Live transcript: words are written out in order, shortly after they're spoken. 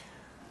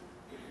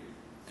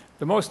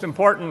The most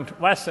important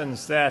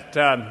lessons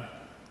that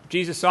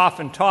Jesus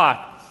often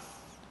taught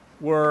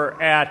were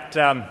at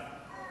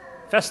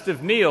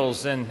festive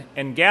meals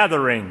and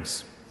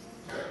gatherings.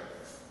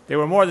 They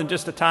were more than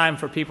just a time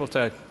for people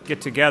to get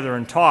together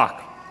and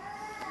talk.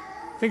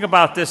 Think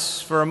about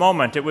this for a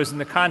moment. It was in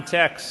the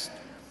context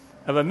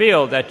of a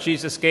meal that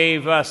Jesus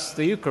gave us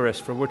the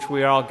Eucharist, for which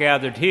we are all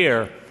gathered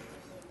here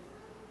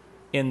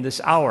in this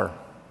hour.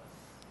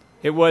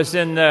 It was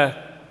in the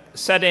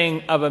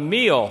setting of a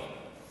meal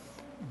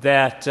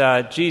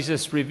that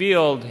Jesus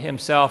revealed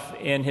himself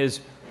in his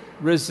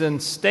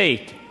risen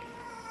state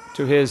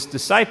to his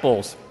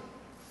disciples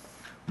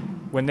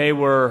when they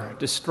were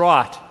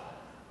distraught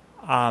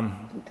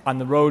on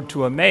the road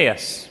to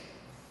Emmaus.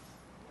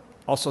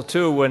 Also,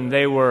 too, when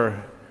they were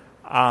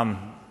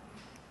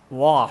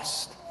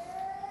lost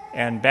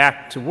and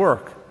back to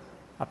work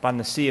up on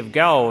the Sea of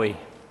Galilee.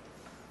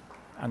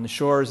 On the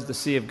shores of the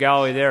Sea of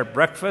Galilee there at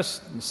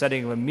breakfast, in the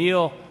setting of a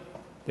meal,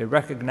 they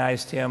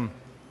recognized him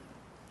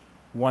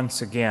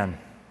once again.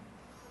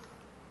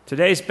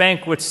 Today's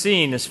banquet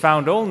scene is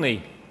found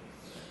only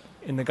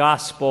in the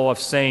Gospel of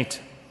St.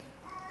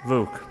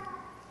 Luke.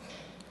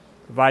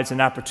 It provides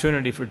an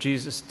opportunity for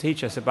Jesus to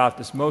teach us about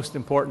this most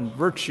important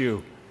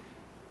virtue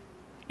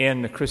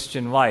in the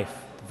Christian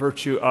life, the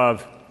virtue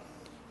of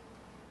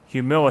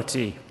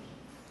humility.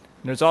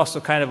 And there's also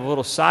kind of a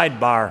little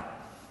sidebar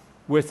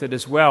with it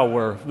as well,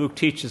 where Luke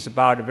teaches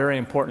about a very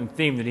important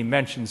theme that he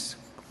mentions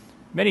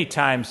many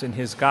times in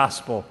his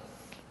gospel,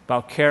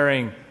 about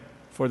caring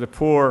for the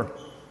poor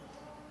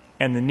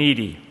and the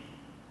needy.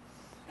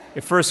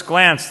 At first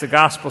glance, the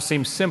gospel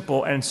seems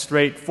simple and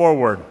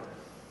straightforward.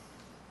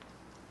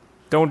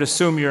 Don't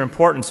assume your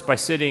importance by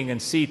sitting in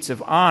seats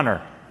of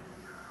honor.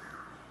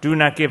 Do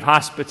not give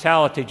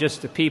hospitality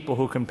just to people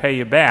who can pay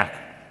you back.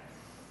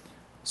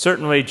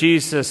 Certainly,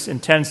 Jesus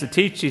intends to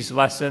teach these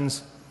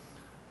lessons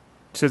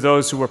to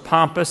those who were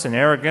pompous and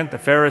arrogant, the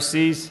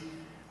Pharisees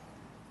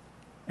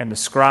and the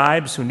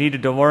scribes who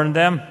needed to learn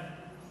them.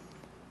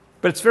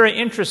 But it's very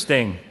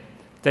interesting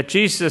that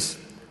Jesus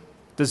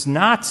does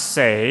not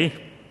say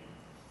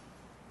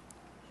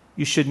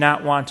you should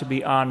not want to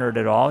be honored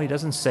at all. He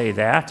doesn't say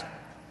that.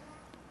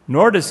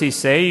 Nor does he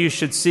say you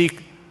should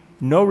seek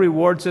no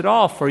rewards at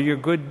all for your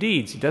good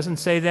deeds. He doesn't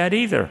say that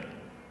either.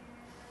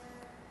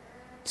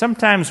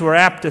 Sometimes we're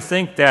apt to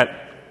think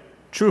that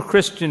true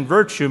Christian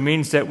virtue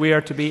means that we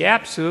are to be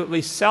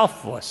absolutely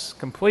selfless,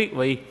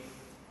 completely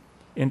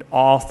in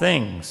all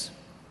things,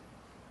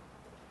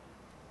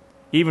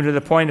 even to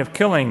the point of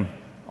killing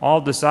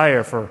all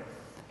desire for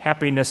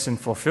happiness and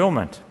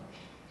fulfillment.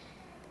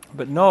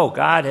 But no,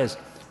 God has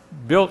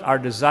built our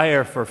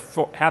desire for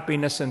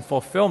happiness and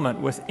fulfillment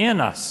within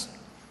us.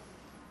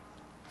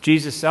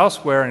 Jesus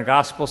elsewhere in the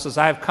gospel says,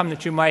 I have come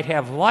that you might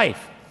have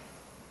life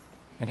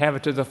and have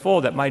it to the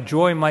full, that my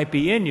joy might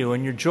be in you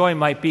and your joy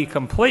might be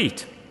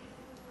complete.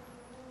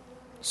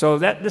 So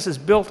that this is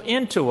built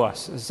into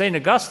us. As St.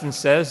 Augustine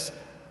says,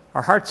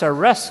 our hearts are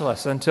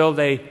restless until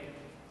they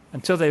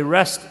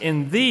rest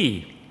in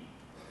thee.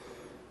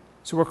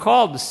 So we're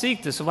called to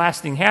seek this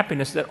lasting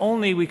happiness that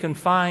only we can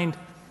find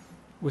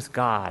with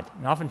God.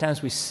 And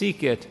oftentimes we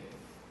seek it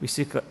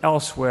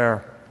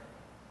elsewhere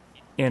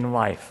in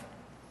life.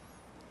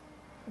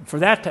 For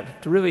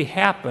that to really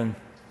happen,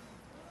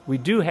 we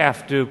do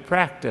have to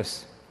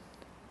practice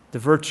the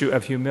virtue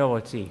of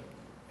humility.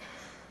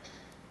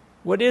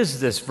 What is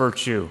this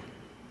virtue?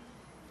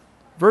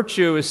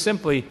 Virtue is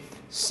simply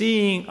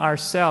seeing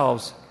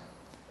ourselves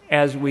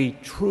as we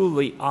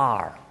truly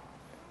are,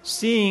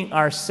 seeing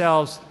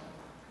ourselves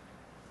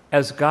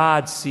as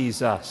God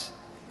sees us,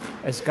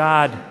 as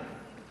God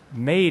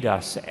made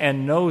us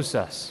and knows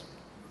us.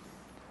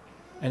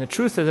 And the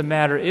truth of the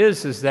matter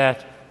is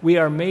that we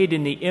are made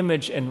in the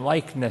image and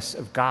likeness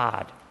of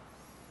God.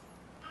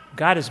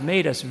 God has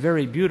made us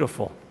very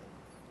beautiful.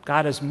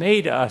 God has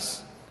made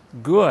us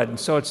good. And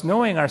so it's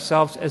knowing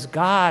ourselves as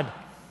God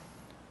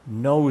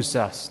knows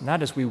us,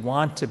 not as we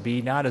want to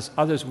be, not as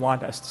others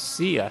want us to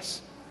see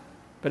us,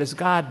 but as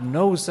God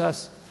knows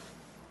us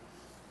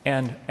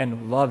and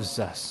loves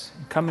us.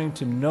 Coming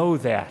to know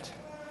that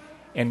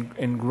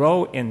and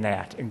grow in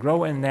that,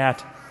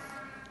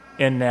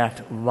 in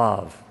that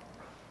love.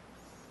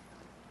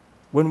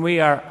 When we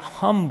are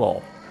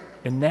humble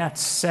in that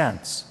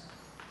sense,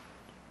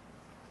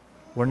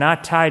 we're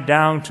not tied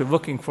down to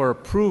looking for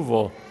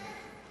approval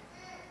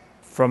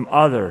from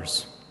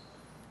others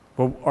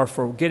or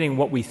for getting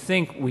what we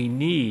think we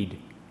need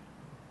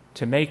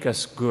to make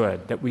us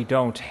good that we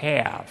don't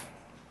have.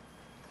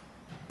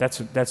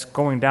 That's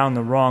going down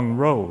the wrong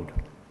road.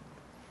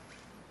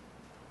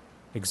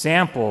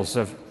 Examples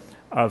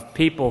of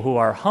people who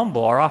are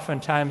humble are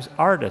oftentimes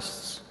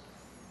artists,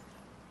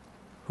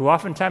 who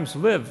oftentimes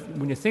live,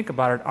 when you think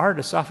about it,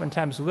 artists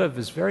oftentimes live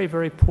as very,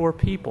 very poor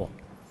people.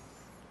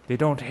 They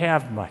don't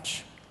have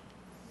much.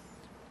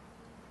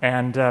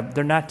 And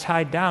they're not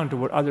tied down to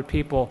what other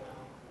people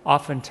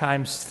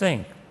oftentimes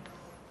think.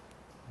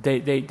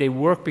 They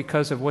work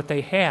because of what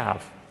they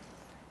have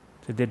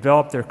to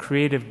develop their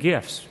creative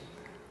gifts,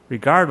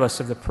 regardless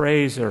of the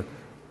praise or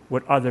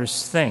what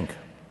others think.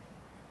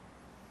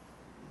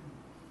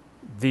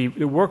 The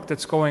work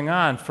that's going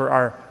on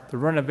for the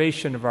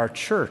renovation of our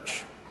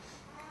church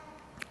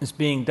is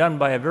being done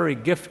by a very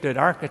gifted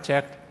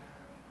architect,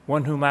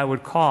 one whom I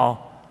would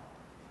call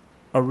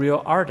a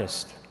real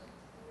artist.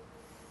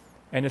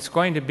 And it's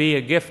going to be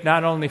a gift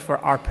not only for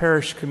our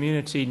parish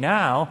community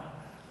now,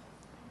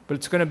 but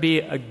it's going to be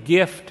a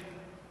gift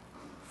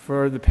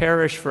for the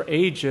parish for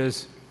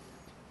ages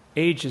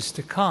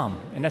to come.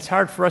 And that's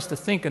hard for us to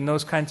think in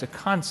those kinds of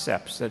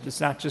concepts, that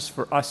it's not just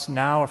for us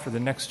now or for the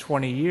next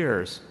 20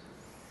 years.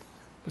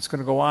 It's going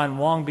to go on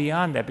long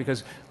beyond that,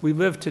 because we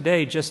live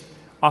today just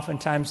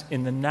oftentimes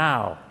in the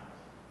now.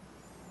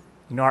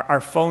 You know,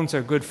 our phones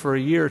are good for a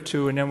year or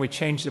two, and then we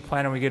change the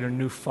plan and we get a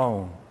new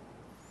phone.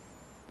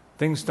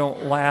 Things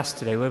don't last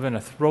today. We live in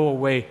a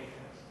throwaway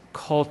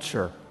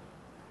culture.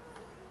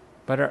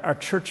 But our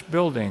church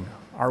building,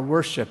 our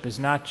worship, is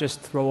not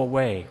just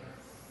throwaway.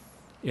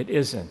 It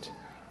isn't.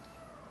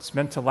 It's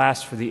meant to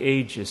last for the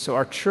ages. So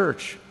our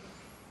church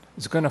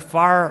is going to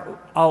far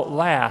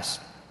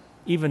outlast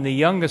even the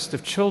youngest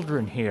of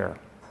children here.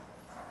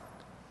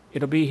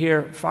 It'll be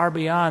here far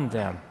beyond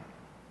them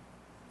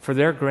for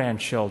their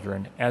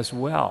grandchildren as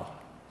well.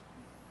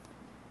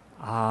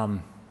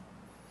 Hard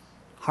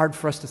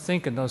for us to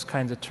think in those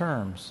kinds of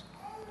terms.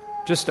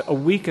 Just a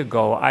week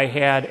ago, I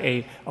had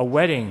a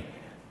wedding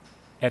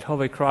at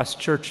Holy Cross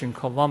Church in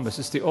Columbus.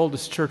 It's the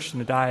oldest church in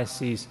the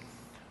Diocese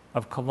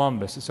of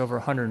Columbus. It's over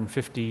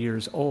 150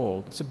 years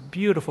old. It's a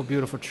beautiful,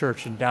 beautiful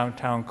church in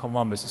downtown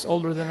Columbus. It's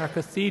older than our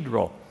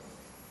cathedral.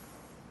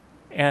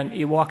 And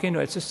you walk into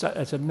it,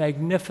 it's a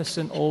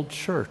magnificent old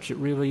church. It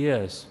really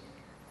is.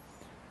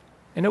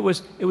 And it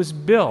was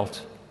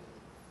built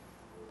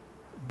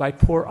by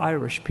poor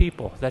Irish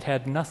people that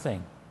had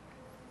nothing.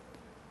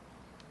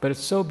 But it's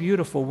so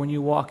beautiful when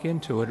you walk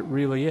into it. It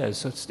really is.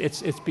 So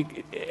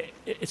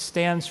it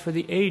stands for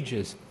the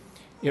ages.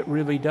 It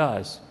really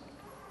does.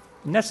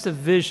 And that's the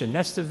vision.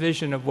 That's the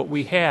vision of what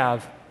we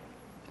have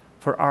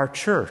for our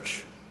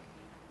church.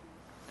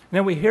 And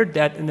then we heard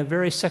that in the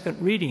very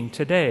second reading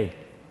today.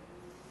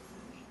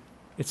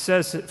 It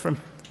says from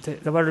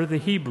the letter of the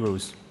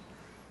Hebrews,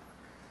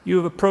 "You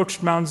have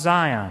approached Mount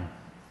Zion,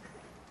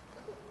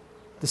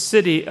 the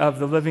city of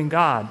the living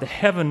God, the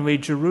heavenly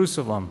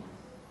Jerusalem,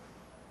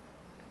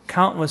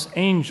 countless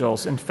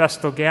angels in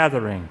festal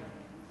gathering,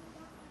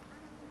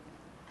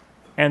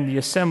 and the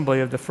assembly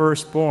of the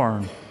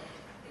firstborn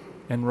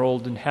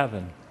enrolled in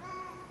heaven."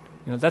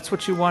 You know, that's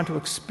what you want to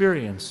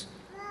experience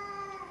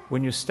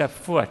when you step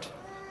foot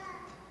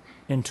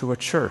into a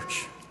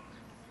church.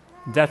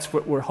 That's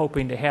what we're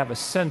hoping to have a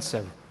sense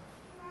of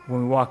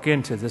when we walk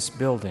into this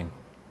building.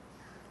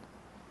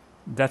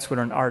 That's what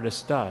an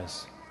artist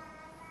does.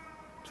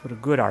 That's what a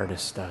good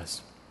artist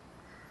does.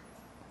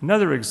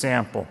 Another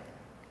example,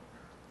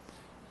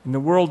 in the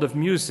world of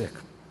music.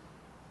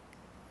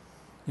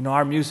 You know,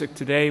 our music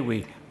today,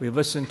 we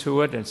listen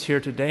to it, and it's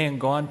here today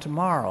and gone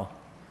tomorrow.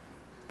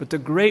 But the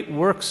great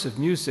works of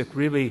music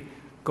really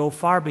go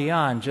far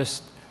beyond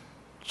just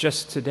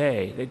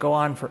today. They go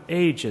on for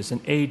ages and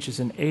ages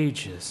and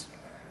ages.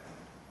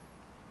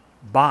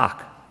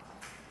 Bach,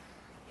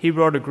 he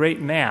wrote a great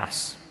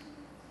mass,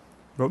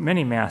 wrote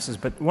many masses,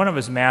 but one of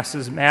his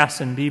masses, Mass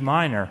in B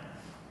minor,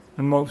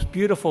 the most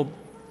beautiful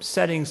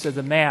settings of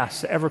the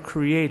Mass ever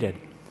created.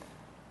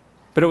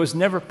 But it was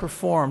never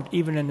performed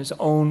even in his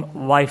own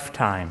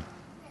lifetime.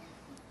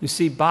 You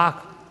see,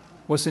 Bach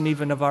wasn't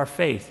even of our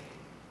faith,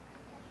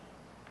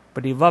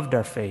 but he loved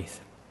our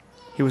faith.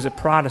 He was a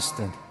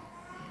Protestant.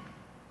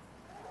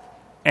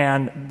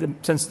 And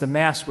since the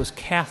Mass was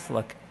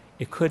Catholic,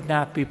 it could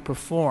not be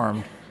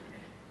performed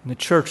in the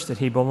church that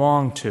he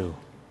belonged to.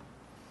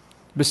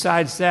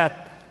 Besides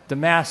that, the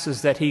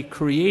Masses that he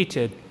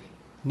created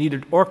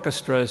needed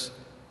orchestras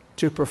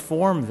to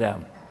perform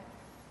them.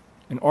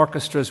 And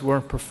orchestras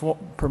weren't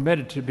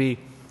permitted to be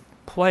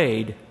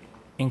played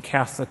in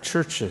Catholic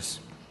churches.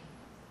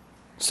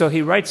 So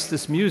he writes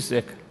this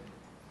music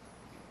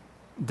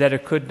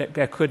that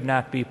could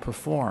not be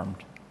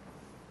performed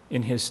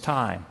in his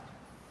time.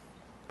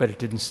 But it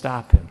didn't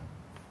stop him.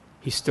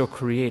 He still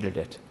created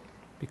it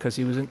because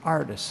he was an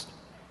artist.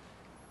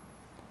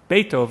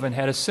 Beethoven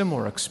had a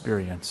similar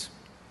experience.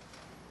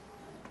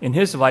 In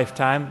his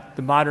lifetime,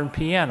 the modern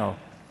piano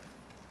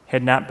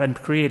had not been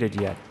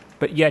created yet,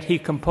 but yet he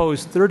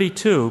composed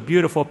 32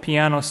 beautiful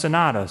piano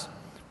sonatas,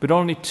 but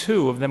only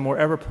 2 of them were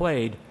ever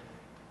played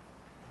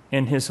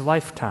in his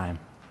lifetime.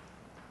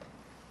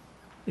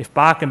 If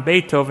Bach and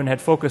Beethoven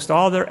had focused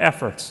all their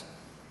efforts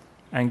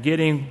on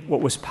getting what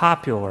was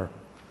popular,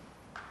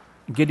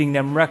 getting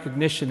them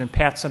recognition and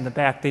pats on the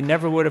back, they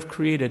never would have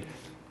created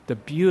the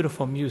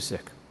beautiful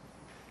music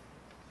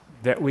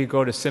that we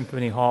go to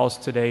symphony halls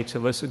today to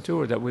listen to,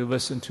 or that we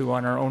listen to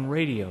on our own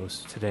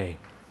radios today.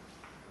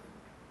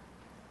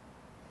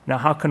 Now,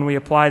 how can we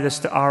apply this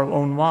to our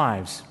own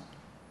lives?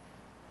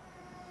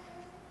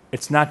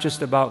 It's not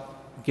just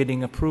about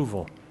getting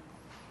approval.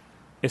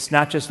 It's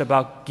not just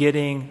about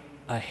getting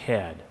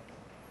ahead.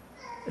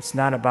 It's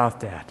not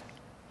about that.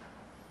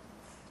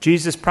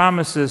 Jesus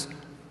promises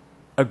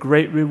a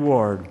great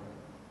reward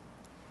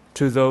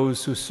to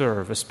those who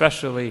serve,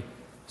 especially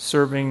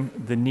serving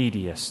the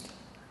neediest.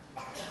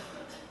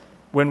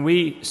 When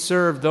we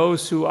serve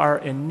those who are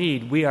in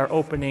need, we are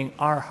opening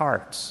our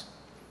hearts.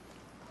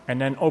 And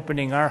then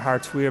opening our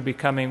hearts, we are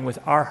becoming with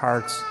our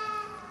hearts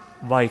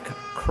like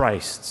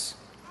Christ's.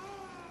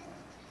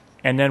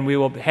 And then we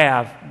will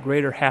have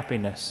greater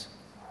happiness,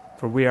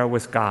 for we are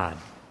with God.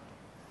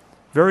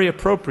 Very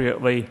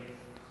appropriately,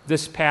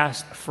 this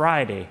past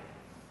Friday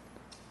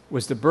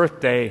was the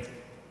birthday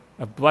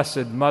of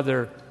Blessed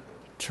Mother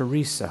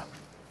Teresa.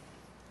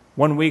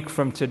 1 week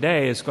from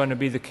today is going to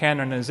be the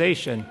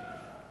canonization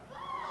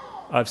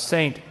of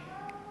Saint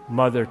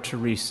Mother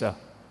Teresa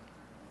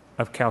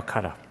of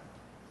Calcutta.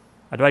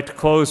 I'd like to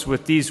close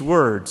with these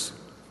words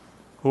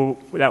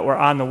that were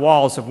on the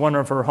walls of one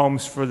of her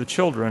homes for the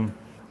children,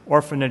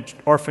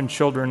 orphan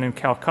children in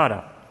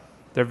Calcutta.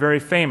 They're very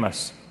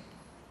famous,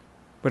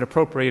 but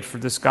appropriate for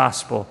this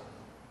gospel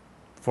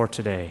for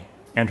today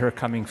and her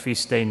coming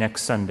feast day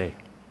next Sunday.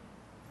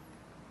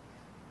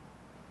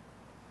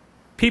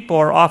 People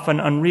are often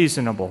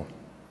unreasonable,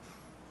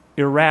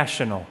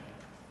 irrational,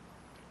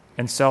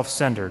 and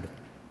self-centered.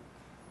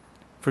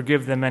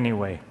 Forgive them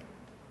anyway.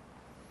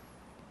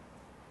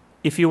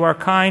 If you are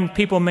kind,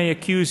 people may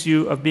accuse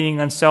you of being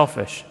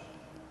unselfish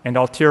and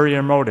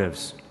ulterior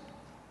motives.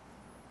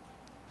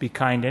 Be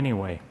kind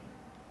anyway.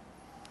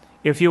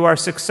 If you are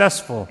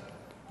successful,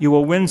 you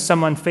will win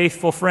some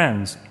unfaithful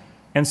friends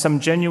and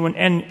some genuine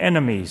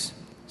enemies.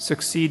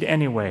 Succeed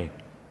anyway.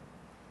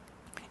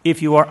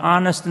 If you are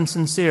honest and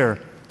sincere,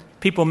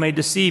 people may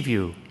deceive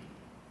you.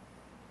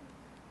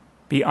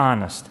 Be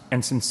honest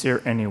and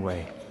sincere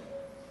anyway.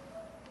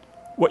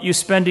 What you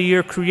spend a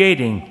year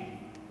creating,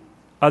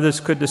 others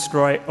could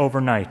destroy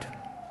overnight.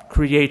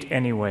 Create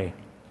anyway.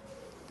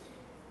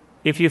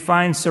 If you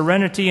find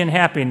serenity and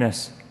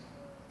happiness,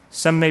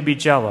 some may be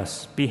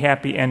jealous. Be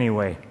happy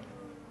anyway.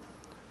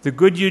 The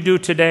good you do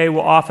today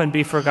will often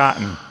be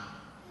forgotten.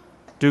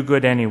 Do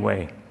good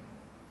anyway.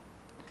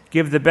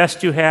 Give the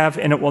best you have,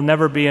 and it will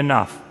never be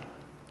enough.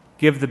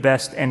 Give the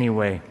best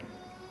anyway.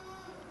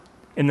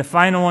 In the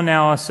final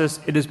analysis,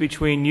 it is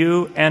between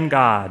you and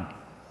God.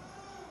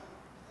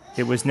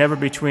 It was never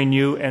between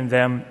you and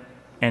them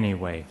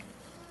anyway.